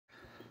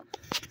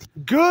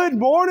Good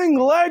morning,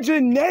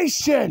 Legend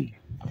Nation.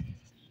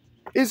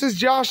 This is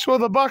Joshua,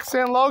 the Bucs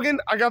and Logan.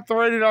 I got the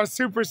Rated R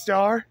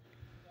Superstar.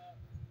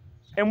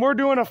 And we're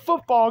doing a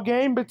football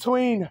game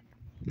between,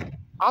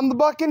 I'm the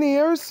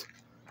Buccaneers.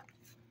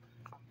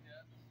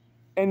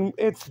 And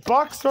it's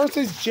Bucs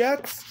versus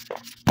Jets.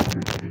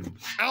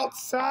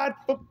 Outside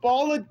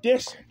football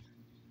edition.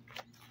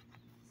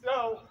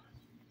 So,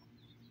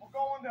 we're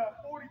going to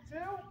 42.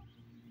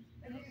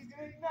 And he's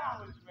going to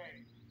acknowledge me.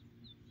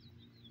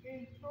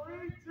 In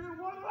 3, 2,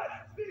 1,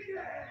 let's begin!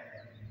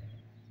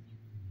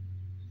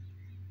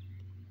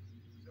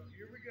 So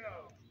here we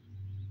go.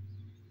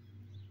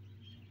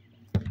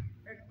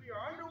 And we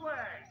are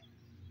underway.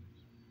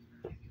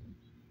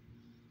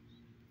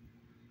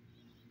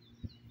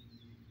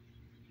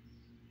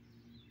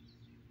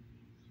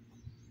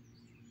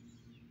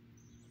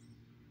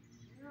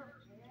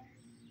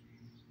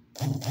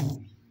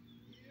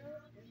 Here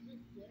in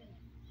this game.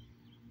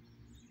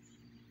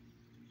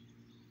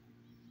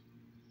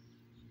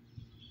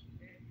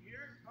 And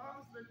here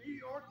comes the New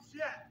York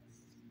Jets.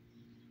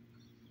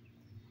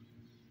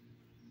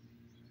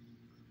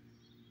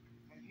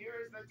 And here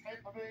is the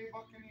Tampa Bay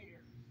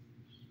Buccaneers.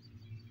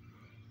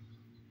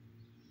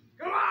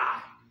 Come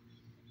on!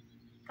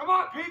 Come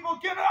on, people,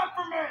 give it up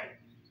for me!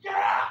 Get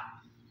up!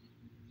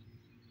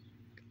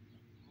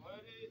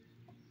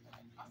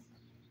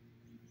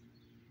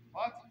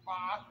 What's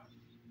 5?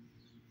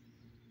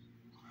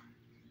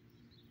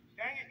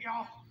 Dang it,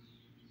 y'all.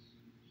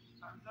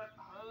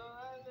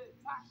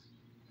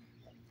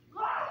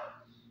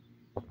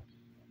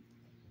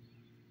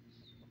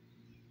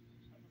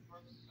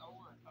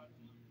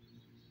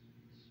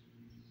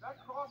 That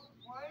cross the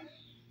plane?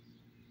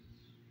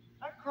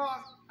 That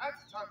cross,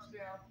 that's a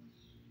touchdown.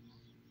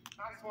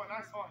 Nice one,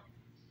 nice one.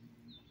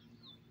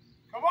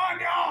 Come on,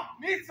 y'all!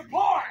 Need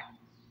support!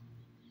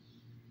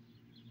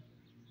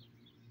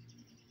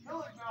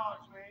 He'll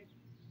acknowledge me.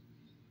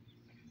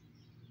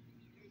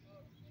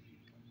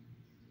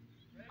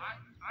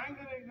 I ain't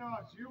gonna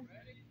acknowledge you.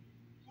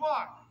 Come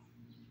on.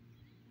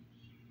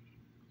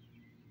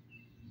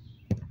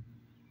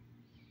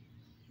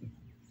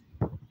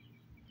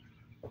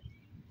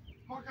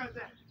 Mark out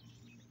that.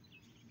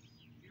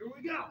 Here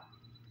we go.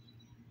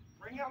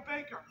 Bring out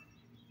Baker.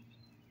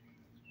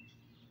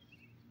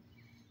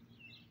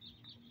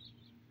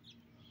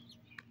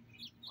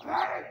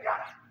 Hey, got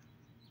it.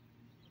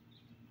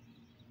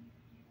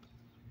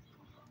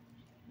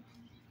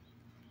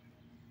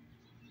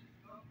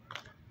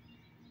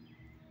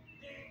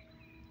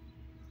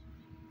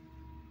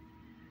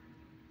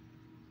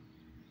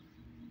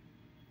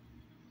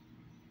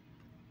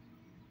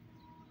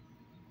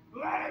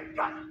 Let it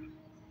go.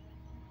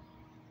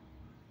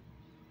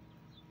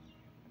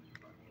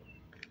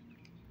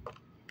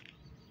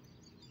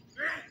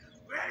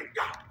 Let it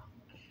go.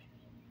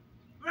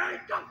 Let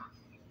it go.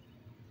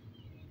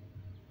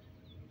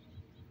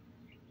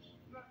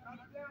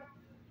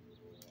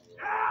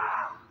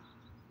 Yeah!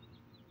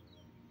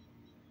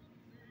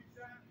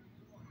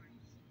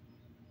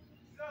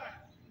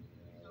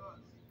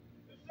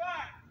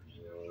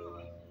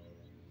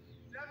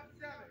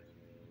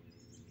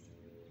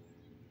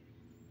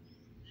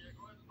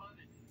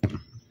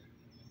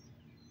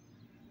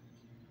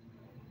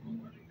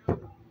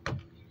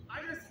 I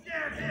just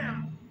scared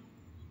him.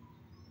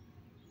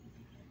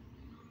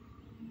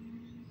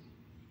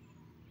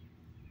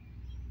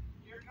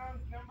 Here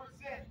comes number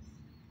 6.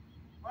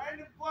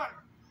 Brandon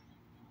Flutter.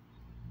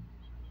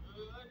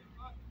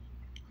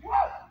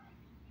 Whoa!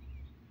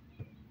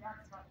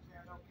 That's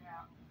touchdown, no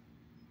cap.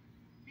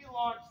 He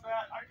launched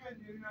that. I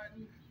couldn't do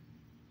nothing.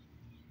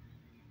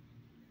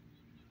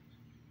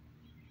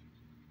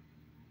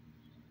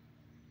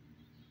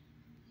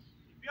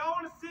 If y'all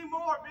want to see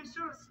more, be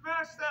sure to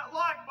smash that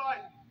like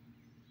button.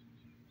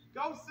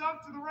 Go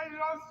sub to the Rated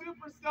R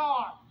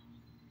Superstar.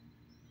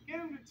 Get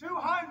him to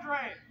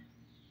 200.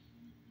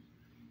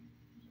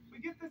 We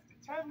get this to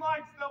 10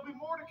 likes, there'll be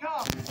more to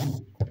come.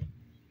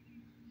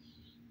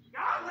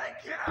 Golly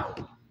cow!